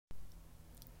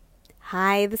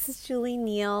Hi, this is Julie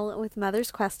Neal with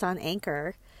Mother's Quest on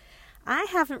Anchor. I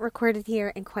haven't recorded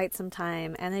here in quite some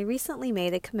time, and I recently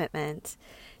made a commitment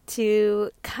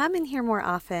to come in here more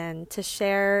often to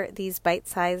share these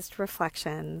bite-sized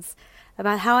reflections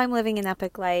about how I'm living an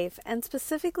epic life, and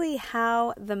specifically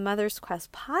how the Mother's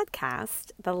Quest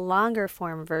podcast, the longer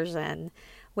form version,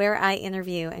 where I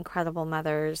interview incredible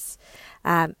mothers,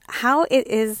 how it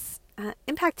is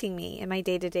impacting me in my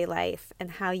day-to-day life,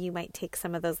 and how you might take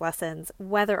some of those lessons,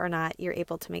 whether or not you're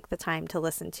able to make the time to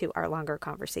listen to our longer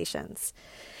conversations.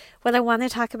 What I want to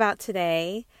talk about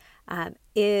today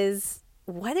is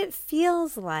what it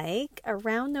feels like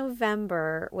around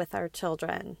November with our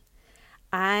children.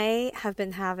 I have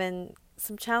been having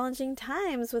some challenging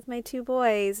times with my two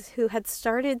boys who had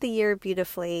started the year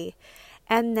beautifully,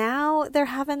 and now they're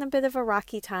having a bit of a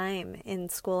rocky time in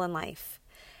school and life.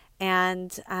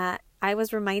 And I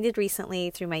was reminded recently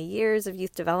through my years of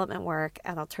youth development work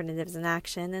at Alternatives in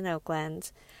Action in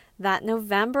Oakland that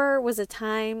November was a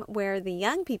time where the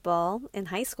young people in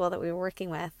high school that we were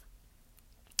working with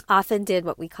often did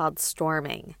what we called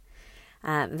storming.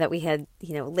 That we had,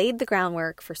 laid the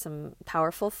groundwork for some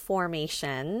powerful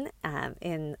formation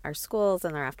in our schools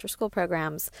and our after-school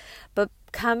programs. But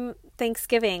come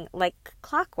Thanksgiving, like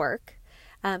clockwork,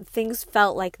 things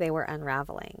felt like they were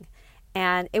unraveling.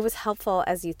 And it was helpful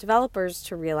as youth developers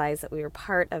to realize that we were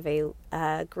part of a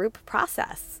group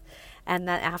process, and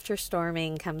that after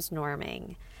storming comes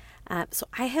norming. So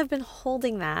I have been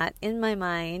holding that in my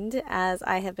mind as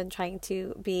I have been trying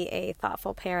to be a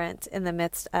thoughtful parent in the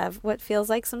midst of what feels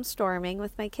like some storming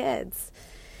with my kids.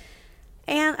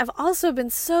 And I've also been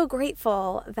so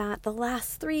grateful that the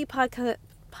last 3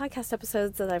 podcast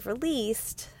episodes that I've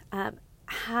released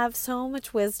have so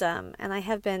much wisdom, and I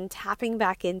have been tapping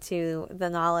back into the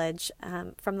knowledge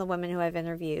from the women who I've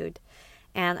interviewed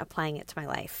and applying it to my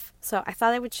life. So I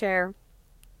thought I would share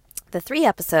the 3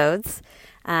 episodes,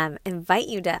 invite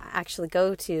you to actually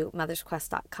go to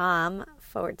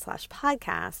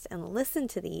mothersquest.com/podcast and listen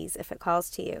to these if it calls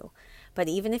to you. But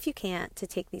even if you can't, to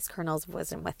take these kernels of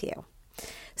wisdom with you.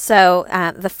 So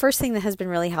the first thing that has been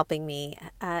really helping me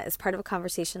is part of a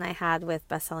conversation I had with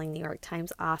best-selling New York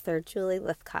Times author Julie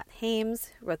Lythcott-Haims,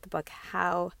 who wrote the book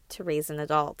How to Raise an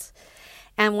Adult.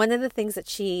 And one of the things that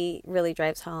she really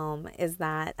drives home is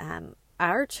that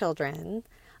our children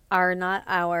are not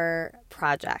our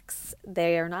projects.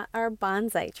 They are not our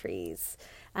bonsai trees.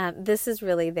 This is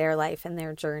really their life and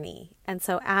their journey. And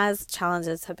so as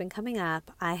challenges have been coming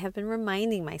up, I have been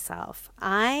reminding myself,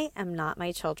 I am not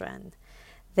my children.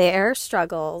 Their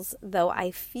struggles, though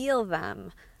I feel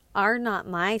them, are not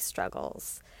my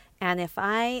struggles. And if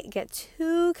I get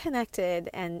too connected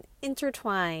and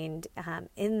intertwined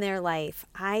in their life,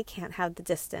 I can't have the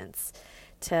distance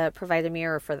to provide a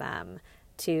mirror for them,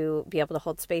 to be able to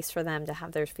hold space for them, to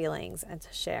have their feelings and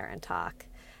to share and talk,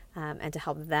 and to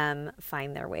help them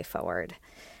find their way forward.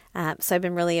 So I've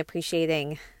been really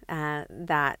appreciating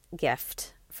that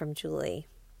gift from Julie.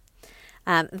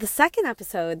 The second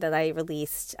episode that I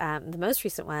released, the most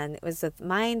recent one, was with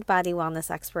mind body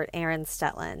wellness expert Erin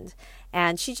Stetland,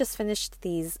 and she just finished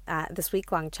this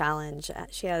week-long challenge.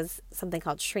 She has something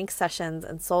called Shrink Sessions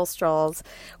and Soul Strolls,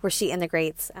 where she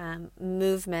integrates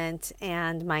movement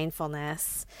and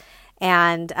mindfulness.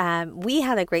 And we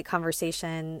had a great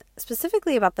conversation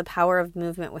specifically about the power of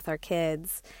movement with our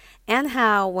kids, and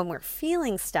how when we're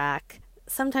feeling stuck,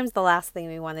 sometimes the last thing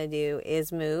we want to do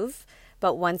is move.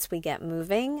 But once we get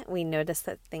moving, we notice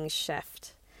that things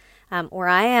shift. Where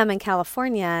I am in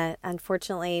California,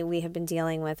 unfortunately, we have been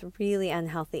dealing with really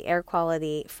unhealthy air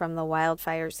quality from the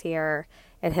wildfires here.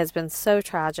 It has been so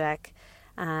tragic.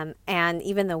 And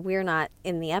even though we're not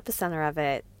in the epicenter of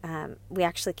it, we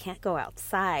actually can't go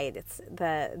outside. It's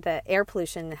the air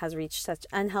pollution has reached such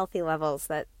unhealthy levels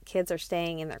that kids are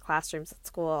staying in their classrooms at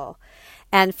school.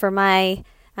 And for my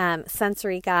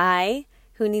sensory guy,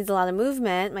 who needs a lot of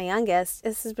movement, my youngest,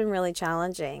 this has been really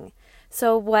challenging.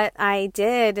 So what I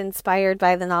did, inspired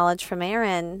by the knowledge from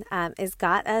Erin, is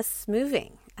got us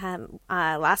moving.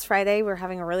 Last Friday, we were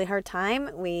having a really hard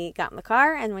time. We got in the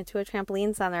car and went to a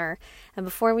trampoline center. And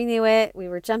before we knew it, we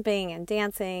were jumping and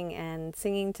dancing and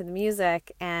singing to the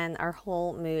music, and our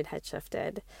whole mood had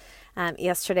shifted.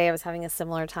 Yesterday, I was having a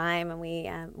similar time, and we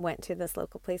went to this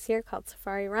local place here called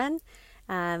Safari Run.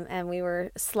 And we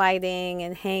were sliding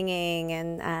and hanging,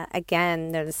 and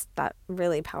again, noticed that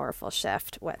really powerful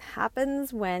shift. What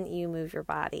happens when you move your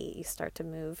body? You start to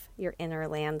move your inner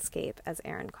landscape, as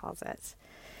Erin calls it.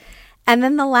 And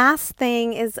then the last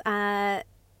thing is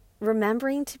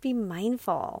remembering to be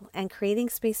mindful and creating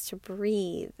space to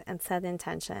breathe and set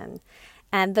intention.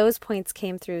 And those points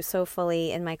came through so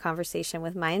fully in my conversation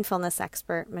with mindfulness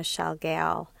expert Michelle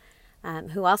Gale,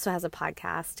 who also has a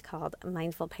podcast called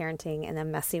Mindful Parenting in a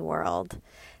Messy World.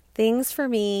 Things for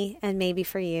me and maybe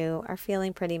for you are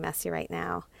feeling pretty messy right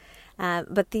now.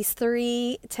 But these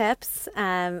 3 tips,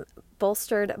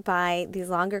 bolstered by these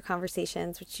longer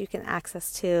conversations, which you can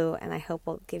access to, and I hope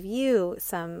will give you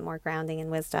some more grounding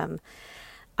and wisdom,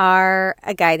 are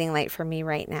a guiding light for me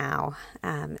right now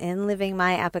in living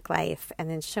my epic life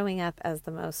and in showing up as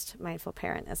the most mindful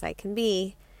parent as I can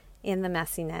be in the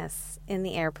messiness, in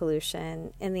the air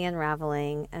pollution, in the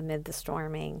unraveling, amid the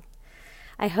storming.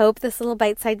 I hope this little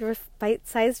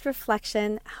bite-sized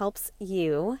reflection helps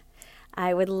you.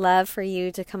 I would love for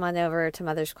you to come on over to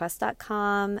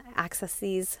mothersquest.com, access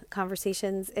these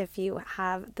conversations if you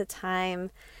have the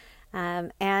time,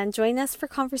 and join us for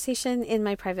conversation in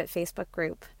my private Facebook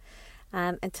group.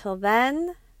 Until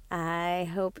then, I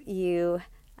hope you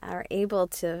are able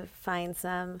to find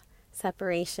some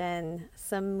separation,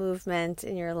 some movement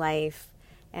in your life,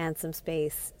 and some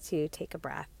space to take a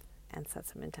breath and set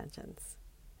some intentions.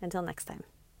 Until next time.